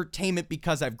for entertainment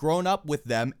because I've grown up with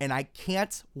them and I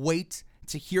can't wait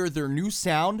to hear their new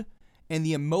sound and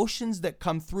the emotions that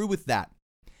come through with that.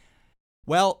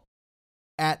 Well,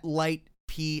 at Light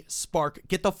P Spark,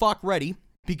 get the fuck ready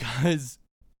because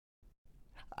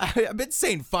I've been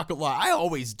saying fuck a lot. I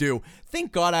always do.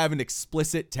 Thank God I have an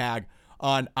explicit tag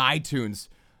on iTunes.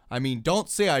 I mean, don't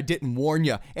say I didn't warn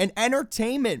you. And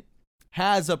Entertainment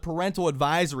has a parental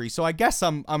advisory, so I guess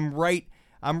I'm right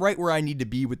where I need to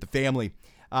be with the family.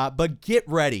 But get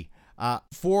ready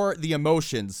for the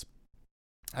emotions.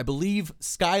 I believe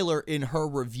Skylar, in her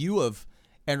review of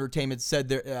Entertainment, said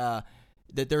that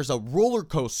there's a roller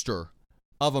coaster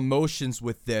of emotions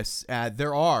with this.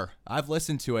 There are. I've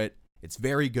listened to it. It's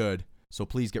very good. So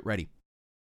please get ready.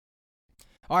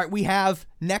 All right, we have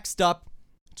next up,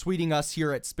 tweeting us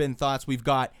here at Spin Thoughts, we've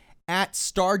got at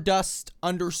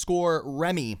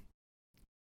Stardust_Remy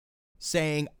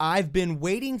saying, I've been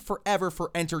waiting forever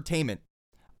for Entertainment.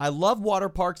 I love Water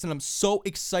Parks and I'm so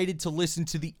excited to listen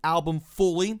to the album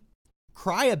fully,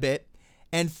 cry a bit,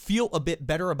 and feel a bit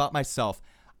better about myself.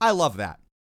 I love that.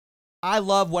 I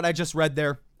love what I just read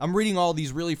there. I'm reading all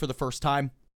these really for the first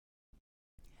time.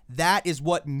 That is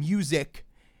what music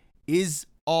is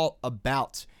all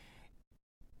about.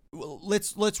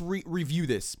 Let's review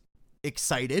this.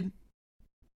 Excited,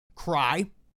 cry,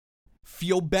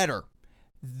 feel better.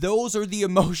 Those are the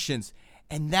emotions.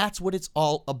 And that's what it's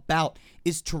all about,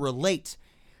 is to relate,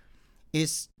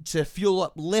 is to feel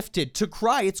uplifted, to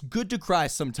cry. It's good to cry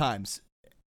sometimes.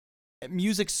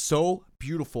 Music's so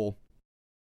beautiful.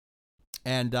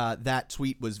 And that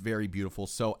tweet was very beautiful.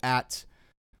 So at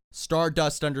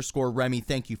Stardust_Remy,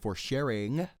 thank you for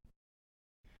sharing.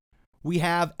 We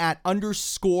have at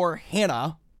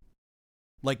 _Hannah,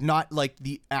 like not like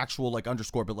the actual like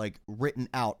underscore, but like written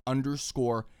out,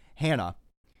 _Hannah,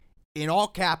 in all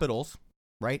capitals,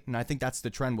 right? And I think that's the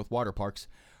trend with water parks.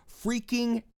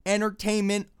 Freaking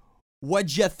Entertainment,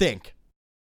 what'd you think?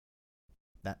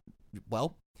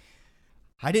 Well,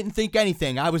 I didn't think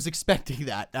anything. I was expecting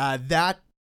that. That,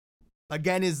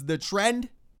 again, is the trend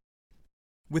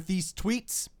with these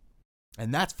tweets,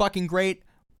 and that's fucking great.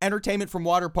 Entertainment from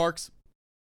water parks.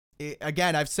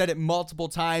 Again, I've said it multiple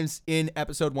times in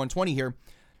episode 120 here.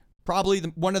 Probably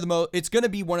it's going to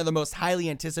be one of the most highly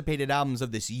anticipated albums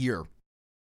of this year.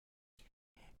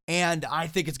 And I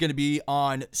think it's going to be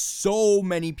on so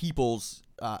many people's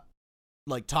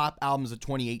like top albums of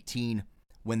 2018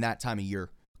 when that time of year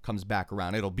comes back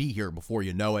around. It'll be here before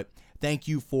you know it. Thank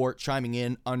you for chiming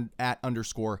in at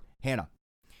 _Hannah.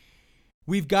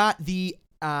 We've got the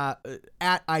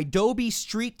at Adobe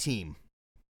Street Team.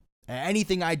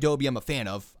 Anything Adobe, I'm a fan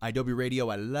of. Adobe Radio,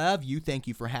 I love you. Thank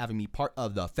you for having me part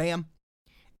of the fam.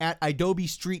 At Adobe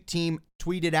Street Team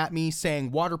tweeted at me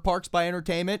saying, Water Parks by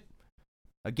Entertainment.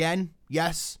 Again,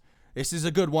 yes, this is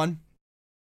a good one.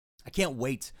 I can't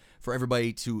wait for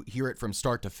everybody to hear it from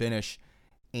start to finish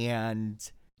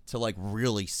and to like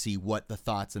really see what the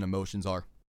thoughts and emotions are.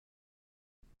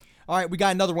 All right, we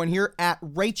got another one here at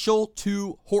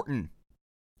Rachel2Horton.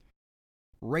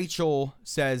 Rachel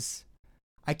says,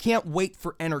 I can't wait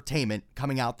for Entertainment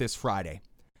coming out this Friday.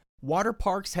 Water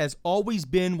Parks has always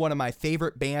been one of my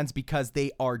favorite bands because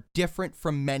they are different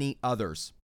from many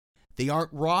others. They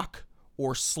aren't rock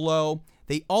or slow.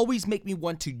 They always make me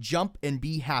want to jump and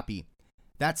be happy.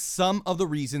 That's some of the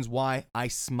reasons why I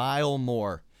smile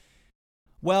more.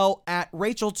 Well, at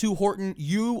Rachel2Horton,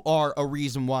 you are a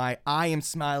reason why I am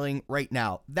smiling right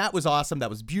now. That was awesome. That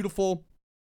was beautiful.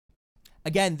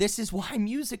 Again, this is why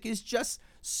music is just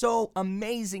so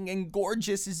amazing and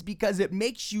gorgeous, is because it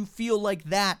makes you feel like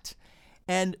that.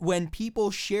 And when people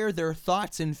share their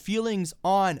thoughts and feelings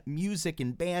on music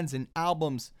and bands and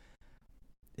albums,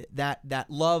 that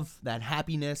love, that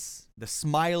happiness, the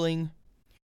smiling,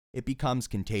 it becomes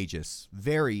contagious.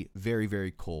 Very, very,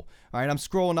 very cool. All right, I'm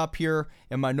scrolling up here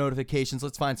in my notifications.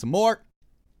 Let's find some more.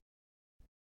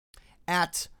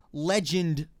 At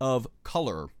Legend of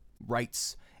Color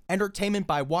writes, Entertainment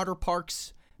by Water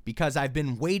Parks, because I've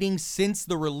been waiting since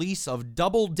the release of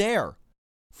Double Dare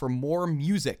for more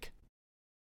music.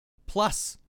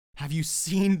 Plus, have you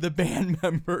seen the band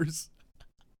members?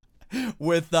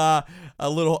 With a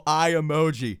little eye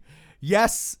emoji.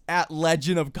 Yes, at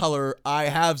Legend of Color, I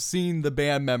have seen the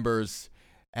band members,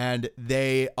 and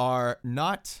they are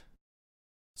not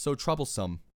so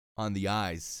troublesome on the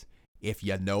eyes, if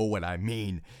you know what I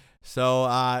mean.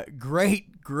 So,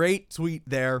 great tweet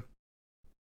there.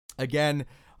 Again,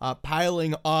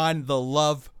 piling on the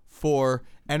love for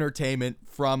Entertainment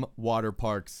from Water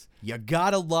Parks. You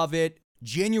gotta love it.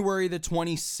 January the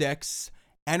 26th,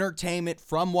 Entertainment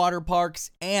from Water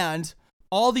Parks, and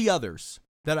all the others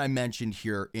that I mentioned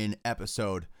here in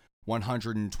episode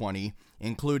 120,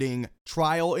 including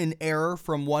Trial and Error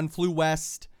from One Flew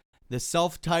West, the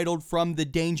self-titled from The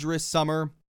Dangerous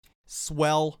Summer,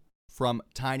 Swell from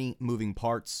Tiny Moving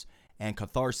Parts, and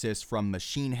Catharsis from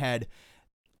Machine Head.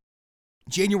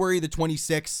 January the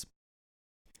 26th,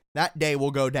 That day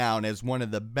will go down as one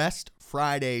of the best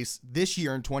Fridays this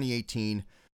year in 2018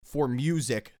 for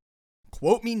music.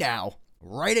 Quote me now,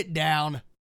 write it down,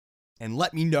 and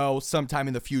let me know sometime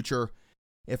in the future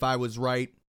if I was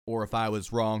right or if I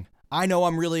was wrong. I know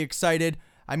I'm really excited.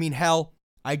 I mean, hell,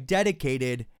 I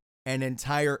dedicated an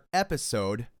entire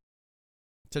episode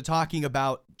to talking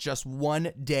about just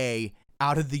one day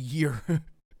out of the year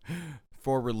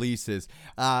for releases.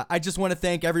 I just want to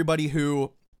thank everybody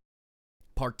who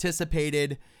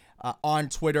participated on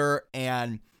Twitter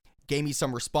and gave me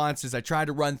some responses. I tried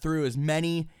to run through as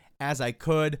many as I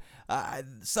could.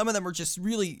 Some of them are just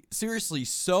really, seriously,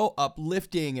 so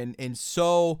uplifting and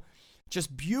so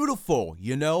just beautiful,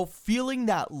 you know, feeling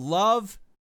that love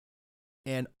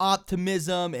and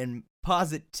optimism and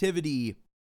positivity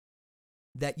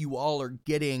that you all are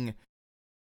getting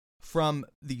from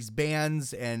these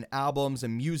bands and albums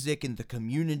and music and the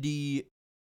community.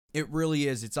 It really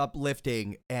is. It's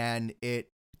uplifting, and it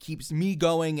keeps me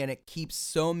going, and it keeps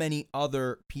so many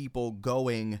other people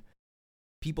going.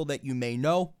 People that you may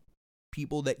know,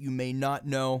 people that you may not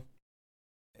know.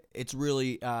 It's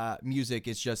really, music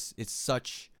is just, it's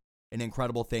such an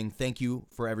incredible thing. Thank you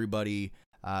for everybody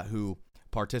who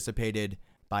participated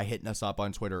by hitting us up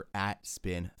on Twitter at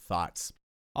Spin Thoughts.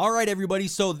 All right, everybody,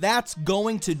 so that's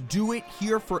going to do it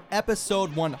here for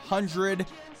episode 120.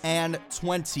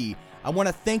 I want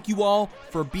to thank you all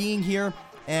for being here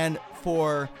and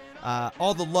for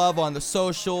all the love on the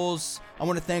socials. I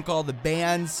want to thank all the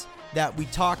bands that we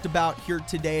talked about here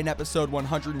today in episode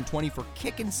 120 for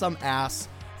kicking some ass,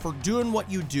 for doing what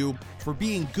you do, for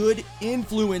being good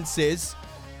influences,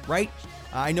 right?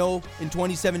 I know in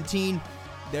 2017,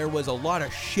 there was a lot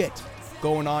of shit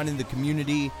going on in the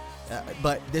community.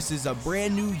 But this is a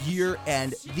brand new year,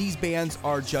 and these bands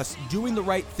are just doing the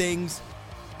right things,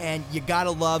 and you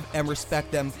gotta love and respect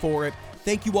them for it.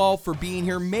 Thank you all for being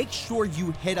here. Make sure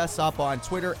you hit us up on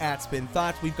Twitter at Spin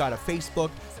Thoughts. We've got a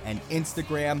Facebook and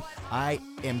Instagram. I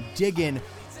am digging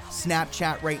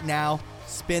Snapchat right now.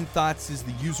 Spin Thoughts is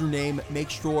the username. Make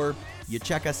sure you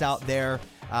check us out there.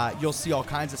 You'll see all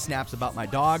kinds of snaps about my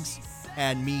dogs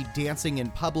and me dancing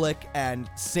in public and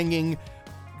singing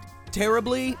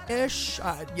terribly-ish.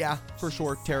 Yeah, for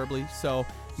sure, terribly. So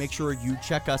make sure you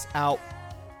check us out.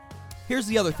 Here's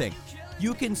the other thing.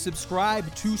 You can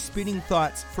subscribe to Spinning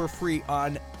Thoughts for free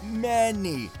on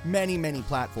many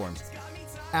platforms.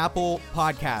 Apple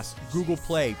Podcasts, Google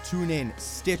Play, TuneIn,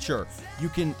 Stitcher. You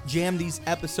can jam these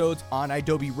episodes on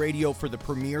Adobe Radio for the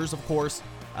premieres, of course,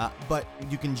 but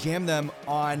you can jam them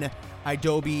on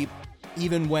Adobe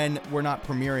even when we're not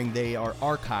premiering. They are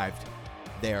archived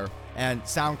there. And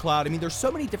SoundCloud. I mean, there's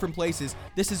so many different places.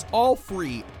 This is all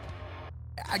free.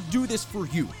 I do this for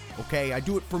you, okay? I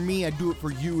do it for me. I do it for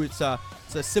you. It's a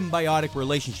symbiotic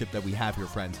relationship that we have here,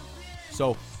 friends.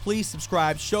 So please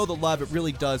subscribe. Show the love. It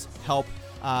really does help.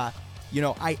 I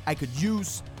could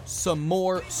use some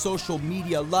more social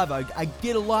media love. I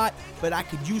get a lot, but I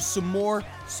could use some more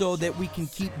so that we can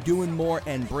keep doing more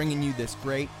and bringing you this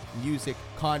great music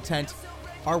content.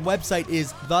 Our website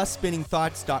is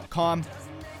thespinningthoughts.com.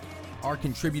 Our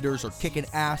contributors are kicking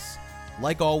ass.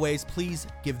 Like always, please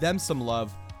give them some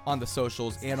love on the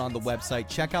socials and on the website.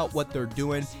 Check out what they're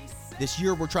doing. This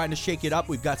year, we're trying to shake it up.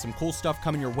 We've got some cool stuff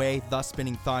coming your way,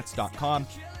 thespinningthoughts.com.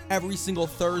 Every single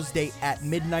Thursday at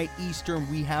midnight Eastern,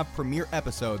 we have premiere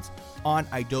episodes on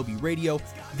Adobe Radio.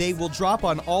 They will drop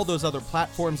on all those other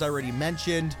platforms I already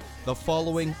mentioned the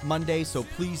following Monday, so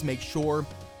please make sure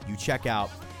you check out.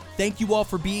 Thank you all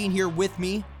for being here with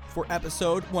me for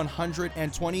episode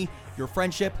 120. Your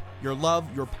friendship, your love,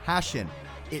 your passion,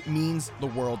 it means the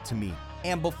world to me.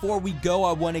 And before we go,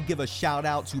 I want to give a shout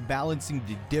out to Balancing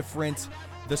the Different.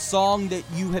 The song that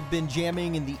you have been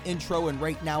jamming in the intro and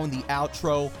right now in the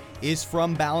outro is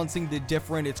from Balancing the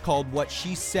Different. It's called What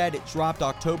She Said. It dropped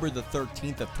October the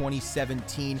 13th of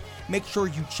 2017. Make sure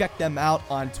you check them out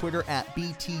on Twitter at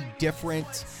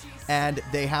BTDifferent. And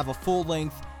they have a full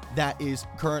length that is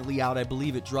currently out. I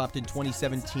believe it dropped in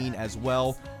 2017 as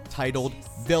well, titled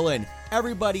Villain.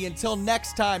 Everybody, until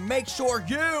next time, make sure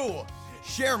you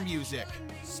share music,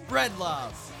 spread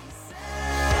love,